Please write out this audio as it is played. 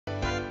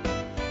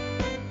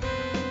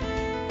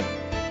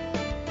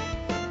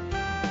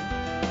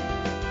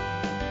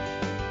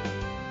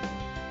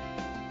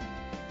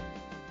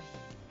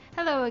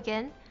Hello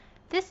again.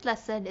 This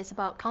lesson is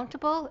about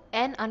countable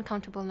and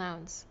uncountable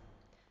nouns.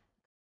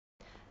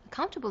 A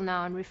countable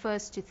noun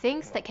refers to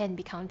things that can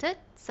be counted,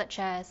 such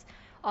as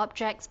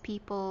objects,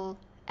 people,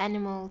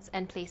 animals,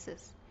 and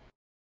places.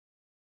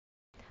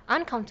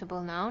 Uncountable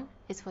noun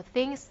is for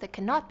things that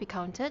cannot be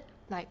counted,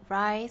 like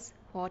rice,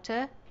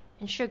 water,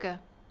 and sugar.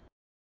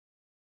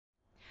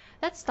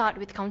 Let's start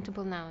with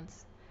countable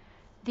nouns.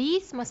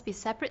 These must be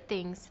separate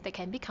things that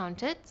can be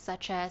counted,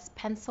 such as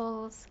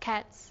pencils,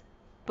 cats,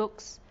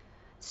 books,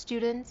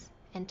 students,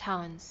 and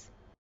towns.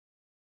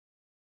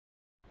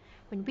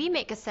 When we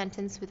make a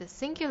sentence with a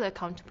singular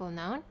countable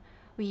noun,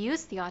 we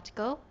use the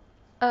article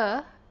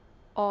a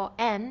or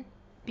an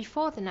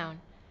before the noun.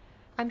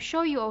 I'm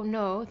sure you all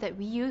know that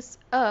we use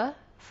a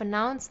for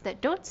nouns that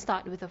don't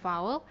start with a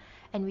vowel,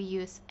 and we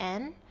use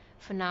an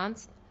for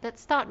nouns that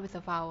start with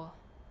a vowel.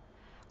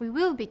 We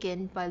will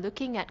begin by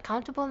looking at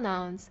countable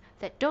nouns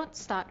that don't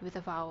start with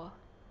a vowel.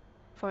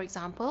 For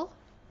example,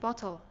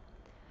 bottle.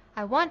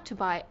 I want to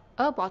buy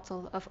a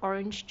bottle of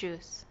orange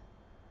juice.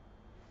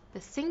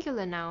 The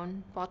singular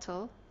noun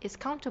bottle is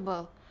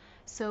countable,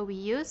 so we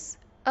use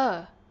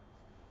a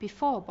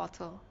before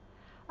bottle.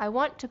 I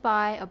want to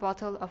buy a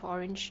bottle of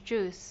orange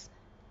juice.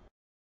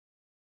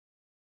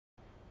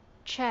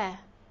 Chair.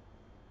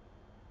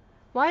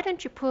 Why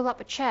don't you pull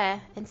up a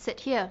chair and sit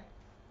here?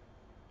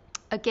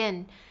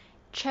 Again,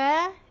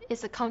 chair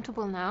is a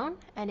countable noun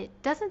and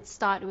it doesn't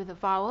start with a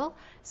vowel,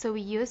 so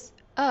we use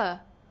a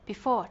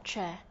before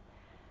chair.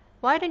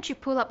 Why don't you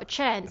pull up a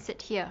chair and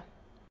sit here?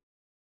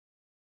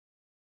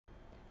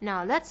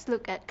 Now let's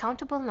look at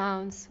countable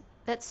nouns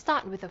that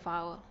start with a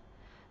vowel.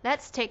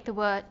 Let's take the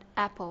word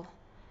apple.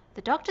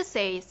 The doctor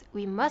says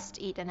we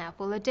must eat an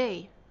apple a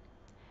day.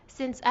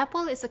 Since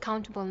apple is a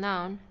countable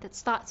noun that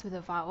starts with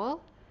a vowel,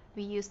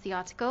 we use the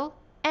article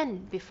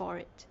an before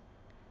it.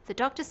 The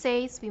doctor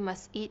says we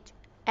must eat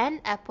an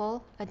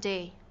apple a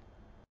day.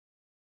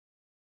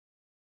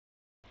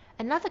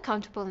 Another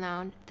countable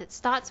noun that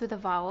starts with a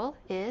vowel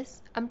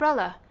is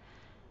umbrella.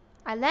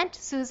 I lent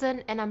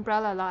Susan an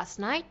umbrella last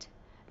night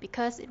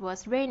because it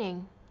was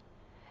raining.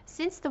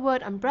 Since the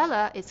word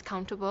umbrella is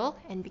countable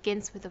and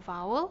begins with a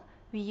vowel,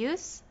 we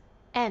use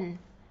an.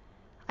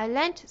 I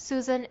lent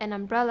Susan an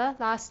umbrella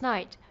last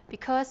night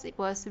because it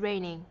was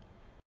raining.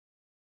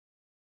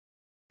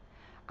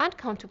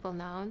 Uncountable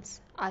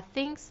nouns are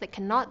things that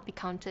cannot be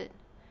counted.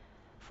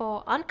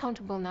 For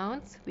uncountable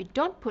nouns, we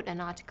don't put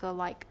an article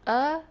like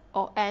a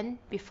or an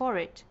before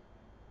it.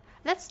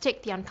 Let's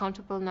take the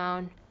uncountable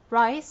noun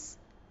rice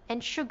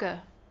and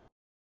sugar.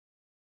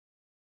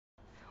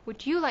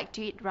 Would you like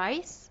to eat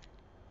rice?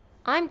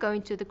 I'm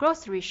going to the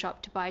grocery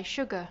shop to buy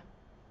sugar.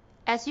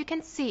 As you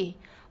can see,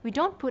 we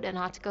don't put an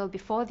article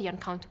before the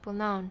uncountable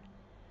noun.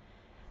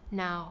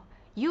 Now,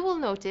 you will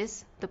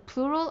notice the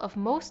plural of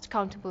most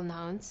countable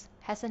nouns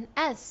has an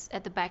s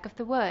at the back of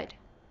the word.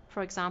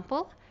 For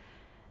example,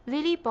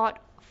 Lily bought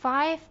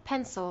 5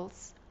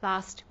 pencils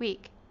last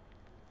week.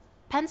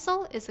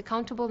 Pencil is a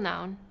countable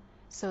noun,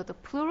 so the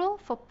plural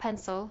for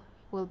pencil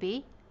will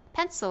be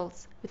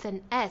pencils with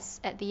an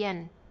s at the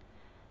end.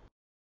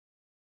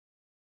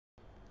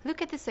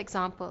 Look at this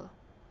example.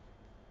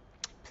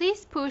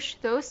 Please push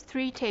those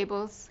 3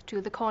 tables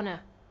to the corner.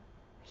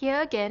 Here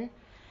again,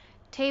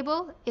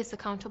 table is a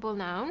countable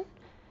noun,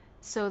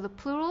 so the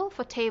plural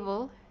for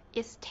table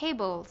is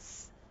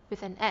tables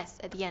with an s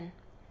at the end.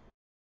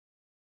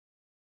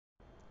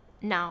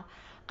 Now,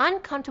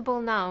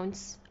 uncountable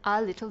nouns are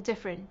a little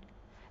different.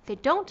 They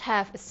don't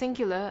have a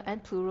singular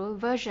and plural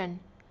version.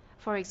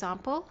 For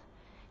example,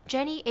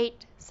 Jenny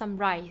ate some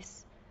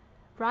rice.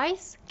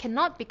 Rice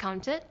cannot be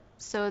counted,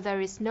 so there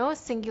is no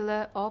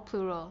singular or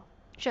plural,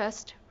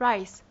 just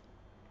rice.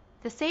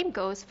 The same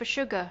goes for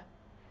sugar.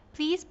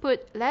 Please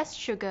put less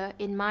sugar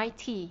in my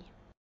tea.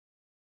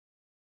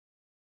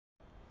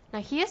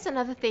 Now here's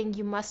another thing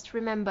you must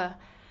remember.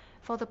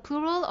 For the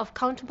plural of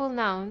countable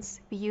nouns,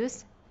 we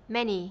use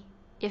many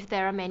if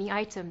there are many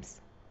items.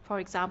 For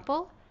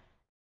example,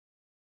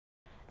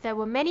 there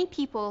were many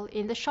people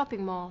in the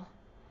shopping mall.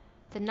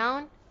 The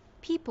noun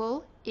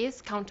people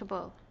is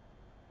countable.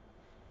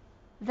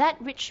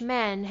 That rich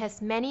man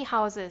has many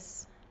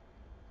houses.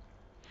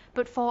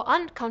 But for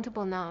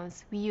uncountable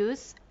nouns, we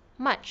use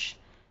much.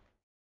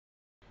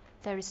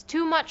 There is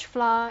too much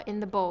flour in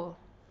the bowl.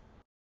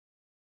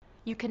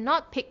 You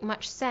cannot pick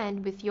much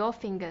sand with your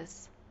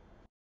fingers.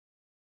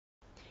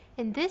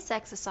 In this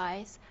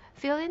exercise,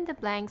 fill in the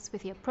blanks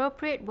with the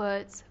appropriate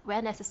words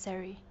where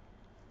necessary.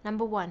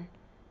 Number 1.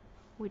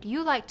 Would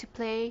you like to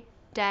play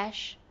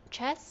dash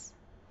chess?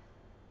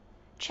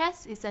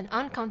 Chess is an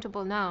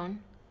uncountable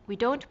noun. We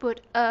don't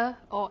put a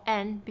or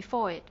an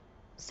before it,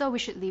 so we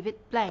should leave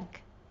it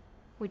blank.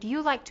 Would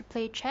you like to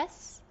play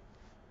chess?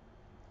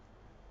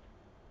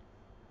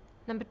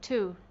 Number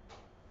 2.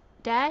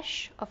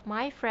 Dash of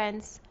my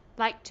friends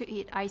like to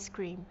eat ice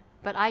cream,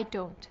 but I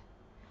don't.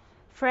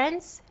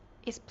 Friends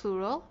is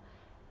plural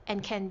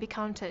and can be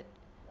counted,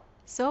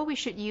 so we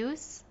should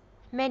use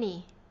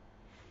many.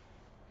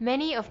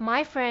 Many of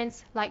my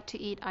friends like to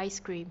eat ice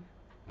cream,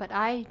 but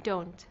I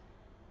don't.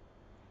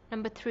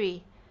 Number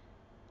 3.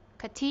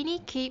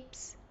 Katini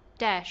keeps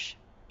dash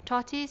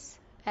tortoise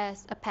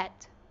as a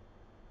pet.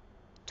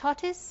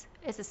 Tortoise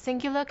is a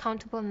singular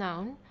countable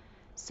noun,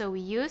 so we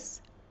use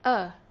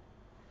a.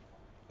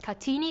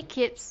 Katini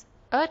keeps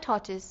a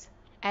tortoise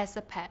as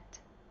a pet.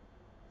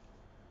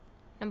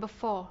 Number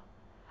 4.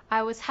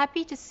 I was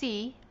happy to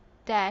see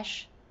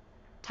dash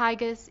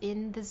tigers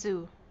in the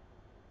zoo.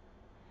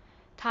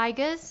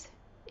 Tigers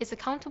is a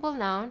countable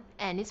noun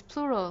and is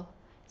plural,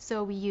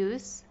 so we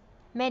use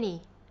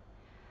many.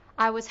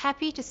 I was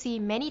happy to see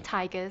many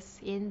tigers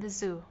in the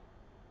zoo.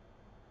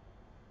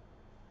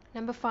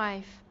 Number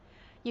 5.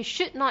 You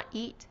should not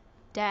eat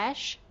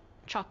dash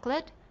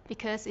chocolate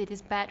because it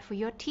is bad for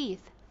your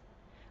teeth.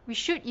 We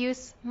should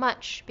use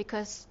much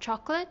because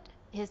chocolate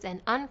is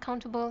an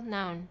uncountable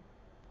noun.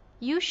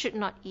 You should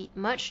not eat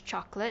much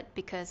chocolate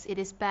because it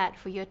is bad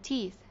for your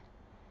teeth.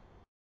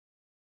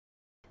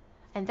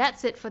 And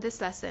that's it for this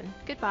lesson.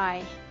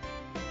 Goodbye.